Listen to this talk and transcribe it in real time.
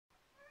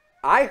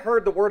I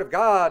heard the word of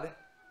God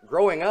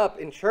growing up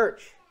in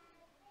church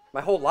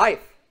my whole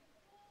life,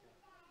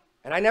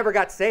 and I never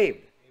got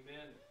saved.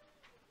 Amen.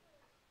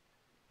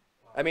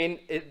 I mean,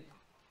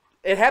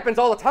 it happens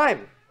all the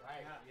time.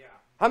 Right. Yeah.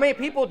 How many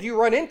people do you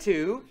run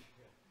into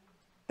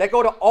that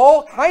go to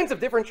all kinds of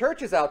different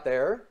churches out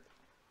there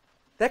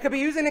that could be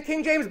using the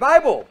King James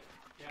Bible,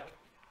 Yeah.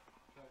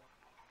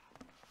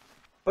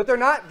 but they're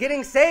not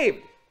getting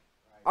saved,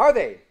 are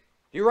they?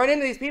 Do you run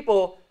into these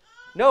people?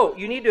 No,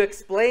 you need to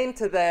explain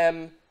to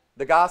them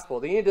the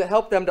gospel. You need to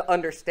help them to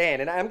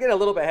understand. And I'm getting a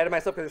little bit ahead of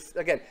myself because,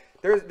 again,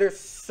 there's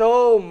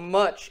so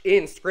much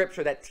in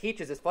Scripture that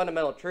teaches this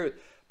fundamental truth.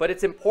 But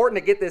it's important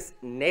to get this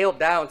nailed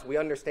down so we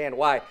understand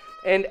why.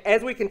 And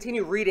as we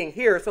continue reading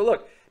here, so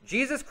look,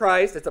 Jesus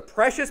Christ, it's the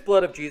precious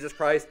blood of Jesus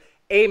Christ.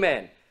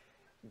 Amen.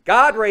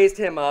 God raised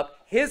him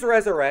up, his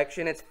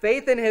resurrection, it's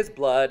faith in his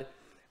blood,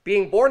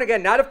 being born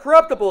again, not of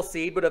corruptible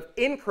seed, but of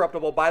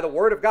incorruptible by the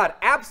word of God.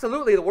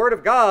 Absolutely, the word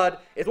of God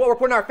is what we're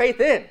putting our faith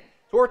in.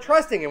 So we're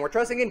trusting in. We're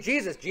trusting in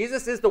Jesus.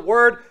 Jesus is the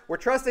word. We're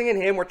trusting in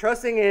him. We're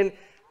trusting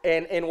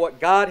in what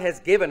God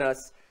has given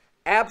us.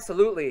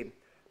 Absolutely.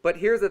 But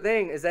here's the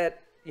thing is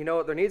that, you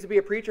know, there needs to be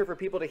a preacher for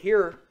people to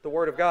hear the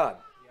word of God.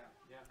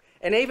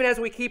 And even as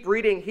we keep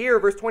reading here,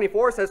 verse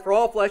 24 says, "For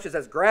all flesh is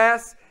as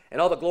grass,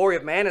 and all the glory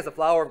of man is the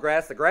flower of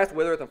grass. The grass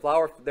withereth, and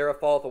flower thereof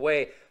falleth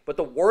away. But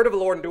the word of the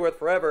Lord endureth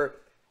forever.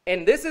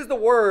 And this is the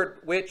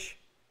word which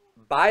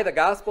by the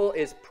gospel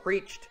is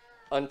preached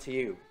unto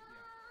you."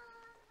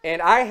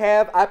 And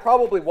I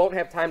probably won't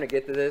have time to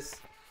get to this.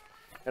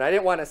 And I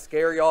didn't want to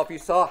scare y'all. If you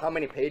saw how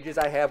many pages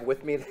I have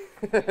with me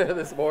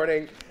this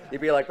morning,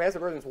 you'd be like, "Pastor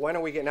Berzins, when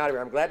are we getting out of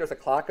here?" I'm glad there's a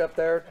clock up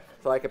there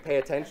so I could pay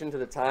attention to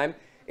the time.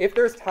 If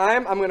there's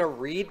time, I'm going to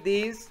read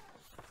these.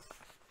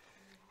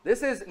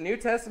 This is New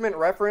Testament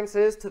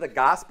references to the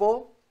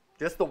gospel.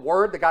 Just the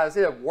word, this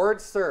is a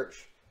word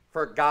search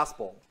for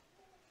gospel.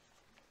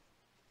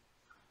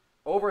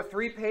 Over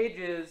 3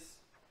 pages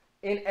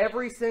in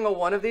every single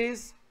one of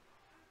these,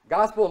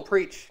 gospel and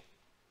preach.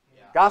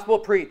 Yeah. Gospel,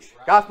 preach.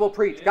 Right. Gospel,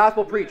 preach. Yeah.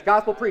 Gospel, preach.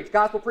 Gospel, preach.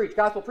 Gospel, preach.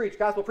 Gospel, preach.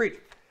 Gospel, preach.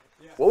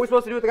 Yeah. What are we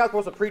supposed to do with the gospel?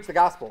 We're supposed to preach the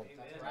gospel. Right.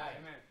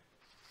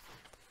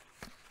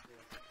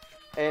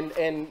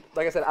 And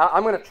like I said,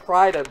 I'm going to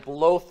try to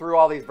blow through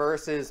all these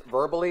verses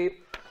verbally,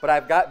 but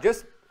I've got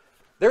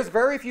there's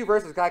very few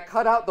verses. I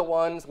cut out the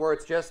ones where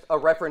it's just a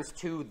reference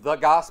to the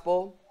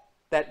gospel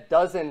that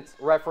doesn't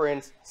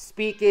reference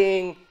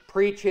speaking,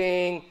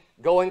 preaching,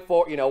 going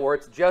for, where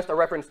it's just a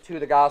reference to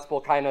the gospel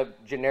kind of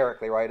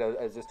generically, right,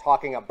 as just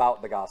talking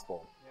about the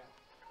gospel. Yeah.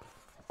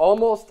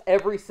 Almost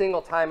every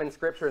single time in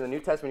Scripture in the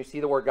New Testament you see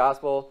the word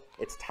gospel,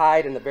 it's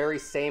tied in the very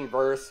same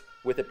verse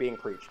with it being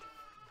preached.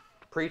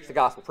 Preach the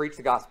gospel, preach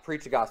the gospel,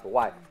 preach the gospel.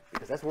 Why?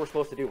 Because that's what we're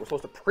supposed to do. We're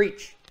supposed to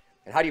preach.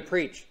 And how do you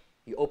preach?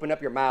 You open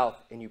up your mouth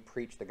and you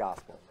preach the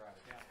gospel. Right.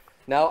 Yeah.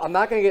 Now, I'm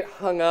not going to get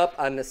hung up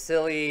on the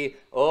silly,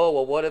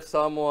 what if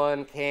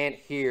someone can't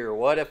hear?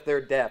 What if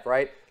they're deaf,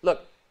 right?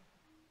 Look,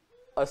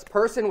 a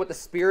person with the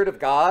Spirit of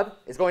God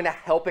is going to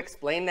help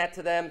explain that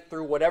to them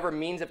through whatever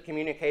means of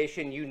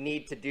communication you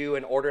need to do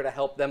in order to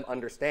help them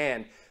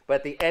understand. But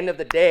at the end of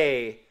the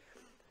day,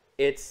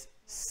 it's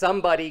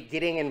somebody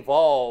getting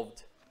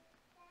involved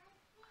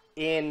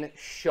in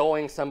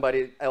showing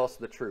somebody else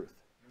the truth.